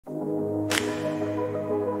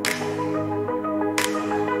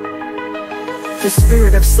The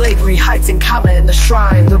spirit of slavery hides in Kaaba and the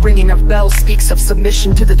shrine. The ringing of bells speaks of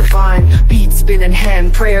submission to the divine. Beads spin in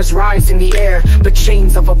hand, prayers rise in the air, but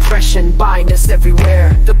chains of oppression bind us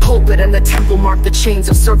everywhere. The pulpit and the temple mark the chains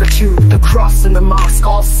of servitude. The cross and the mosque,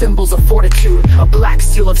 all symbols of fortitude. A black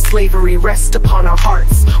seal of slavery rests upon our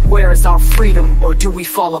hearts. Where is our freedom, or do we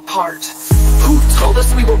fall apart? Who told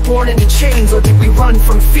us we were born into chains, or did we run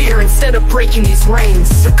from fear instead of breaking these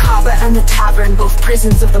reins? The Kaaba and the tavern, both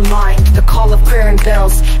prisons of the mind. The call of prayer and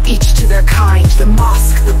bells, each to their kind. The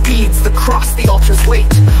mosque, the beads, the cross, the altar's weight,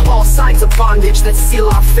 all signs of bondage that seal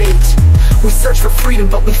our fate. We search for freedom,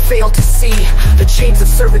 but we fail to see the chains of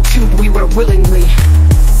servitude we wear willingly.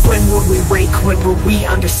 When will we wake? When will we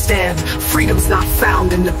understand? Freedom's not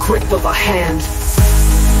found in the grip of a hand.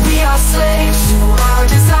 We are slaves to our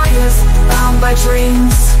desires, bound by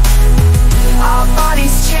dreams. Our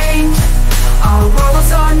bodies chained, our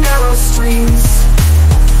roads are narrow streams.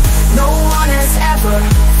 No one has ever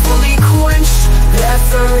fully quenched their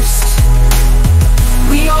thirst.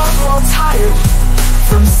 We all grow tired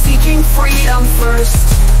from seeking freedom first.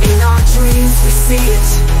 In our dreams we see it,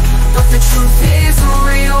 but the truth is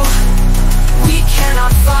real. We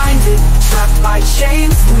cannot find it, trapped by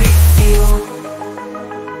chains we feel.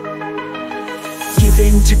 Give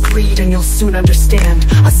in to greed and you'll soon understand.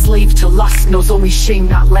 A slave to lust knows only shame,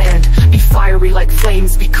 not land. Be fiery like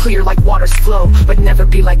flames, be clear like waters flow, but never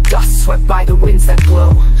be like dust swept by the winds that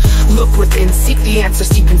blow. Look within, seek the answers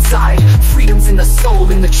deep inside. Freedom's in the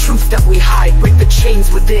soul, in the truth that we hide. Break the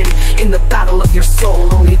chains within, in the battle of your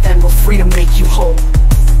soul. Only then will freedom make you whole.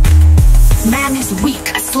 Man is weak,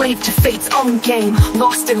 a slave to fate's own game,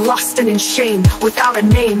 lost in lust and in shame, without a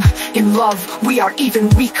name. In love, we are even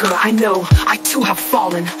weaker, I know. I too have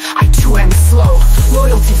fallen, I too am slow.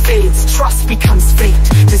 Loyalty fades, trust becomes fate.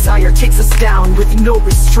 Desire takes us down with no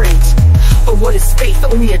restraint. But what is faith?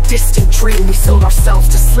 Only a distant dream. We sold ourselves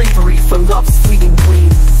to slavery for love's fleeting gleam.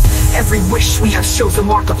 Every wish we have shows a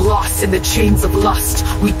mark of loss. In the chains of lust,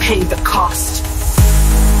 we pay the cost.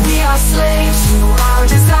 We are slaves to our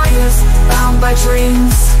desires, bound by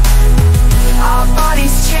dreams. Our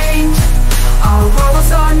bodies chained, our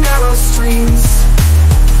roads are narrow streams.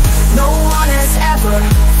 No one has ever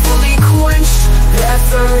fully quenched their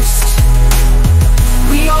thirst.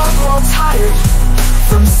 We all grow tired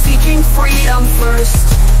from seeking freedom first.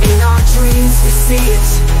 In our dreams we see it,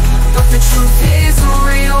 but the truth is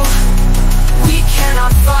real. We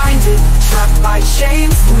cannot find it, trapped by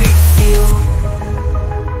chains we feel.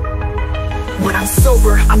 When I'm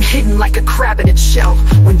sober, I'm hidden like a crab in its shell.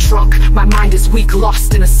 When drunk, my mind is weak,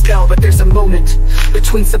 lost in a spell. But there's a moment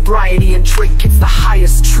between sobriety and drink. It's the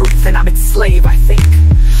highest truth, and I'm its slave, I think.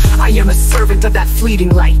 I am a servant of that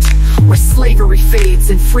fleeting light, where slavery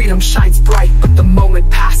fades and freedom shines bright. But the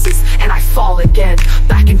moment passes, and I fall again,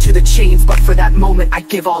 back into the chains. But for that moment, I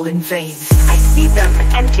give all in vain. I see them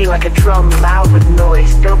empty like a drum, loud with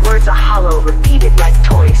noise. Their words are hollow, repeated like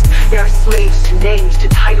toys. They are slaves to names, to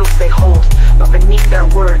titles they hold, but beneath their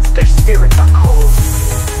words, their spirits are cold.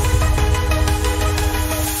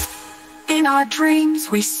 In our dreams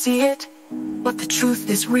we see it, but the truth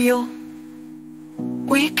is real.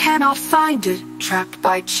 We cannot find it, trapped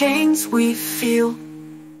by chains we feel.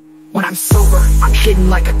 When I'm sober, I'm hidden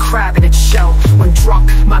like a crab in its shell. When drunk,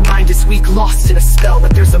 my mind is weak, lost in a spell.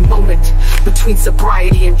 But there's a moment between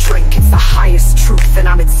sobriety and drink. It's the highest truth, and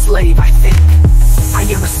I'm its slave, I think. I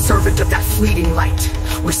am a servant of that fleeting light,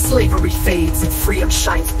 where slavery fades and freedom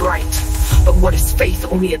shines bright. But what is faith?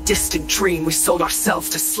 Only a distant dream. We sold ourselves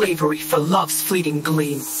to slavery for love's fleeting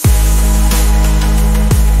gleam.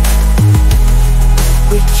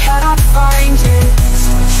 We cannot find it,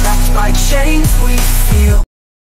 trapped by chains we feel.